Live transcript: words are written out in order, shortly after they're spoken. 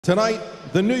Tonight,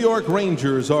 the New York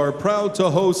Rangers are proud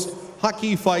to host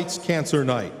Hockey Fights Cancer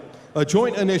Night, a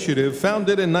joint initiative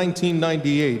founded in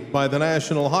 1998 by the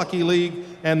National Hockey League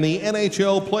and the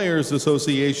NHL Players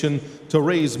Association to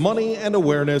raise money and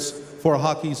awareness for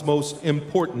hockey's most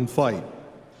important fight.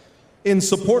 In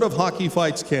support of Hockey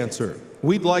Fights Cancer,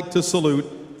 we'd like to salute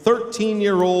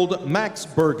 13-year-old Max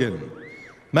Bergen.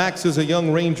 Max is a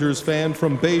young Rangers fan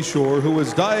from Bayshore who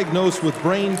was diagnosed with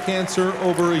brain cancer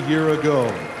over a year ago.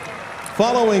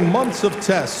 Following months of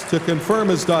tests to confirm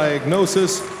his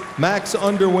diagnosis, Max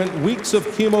underwent weeks of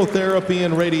chemotherapy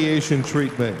and radiation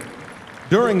treatment.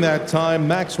 During that time,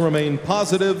 Max remained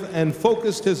positive and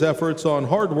focused his efforts on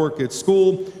hard work at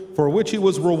school, for which he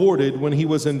was rewarded when he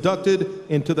was inducted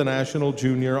into the National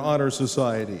Junior Honor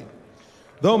Society.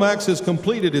 Though Max has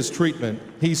completed his treatment,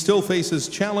 he still faces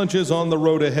challenges on the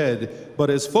road ahead, but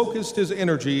has focused his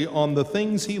energy on the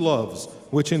things he loves,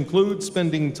 which include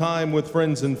spending time with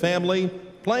friends and family,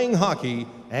 playing hockey,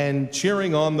 and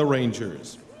cheering on the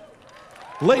Rangers.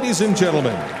 Ladies and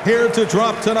gentlemen, here to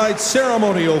drop tonight's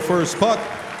ceremonial first puck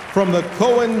from the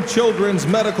Cohen Children's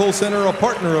Medical Center, a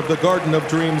partner of the Garden of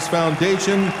Dreams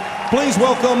Foundation, please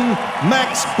welcome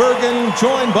Max Bergen,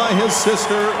 joined by his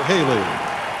sister, Haley.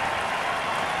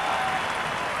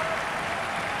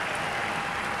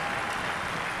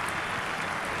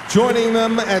 Joining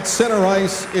them at center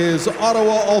ice is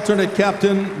Ottawa alternate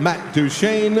captain Matt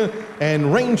Duchesne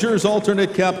and Rangers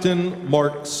alternate captain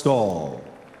Mark Stahl.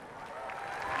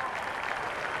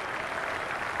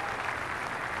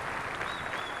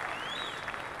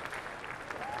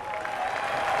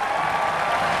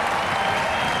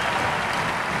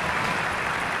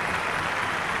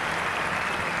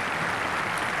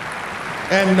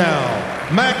 And now,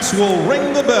 Max will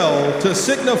ring the bell to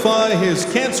signify his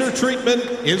cancer treatment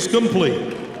is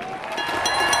complete.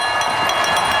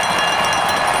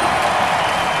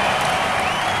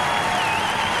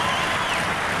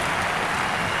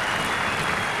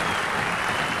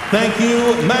 Thank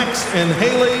you, Max and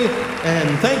Haley,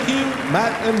 and thank you,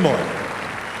 Matt and Mark.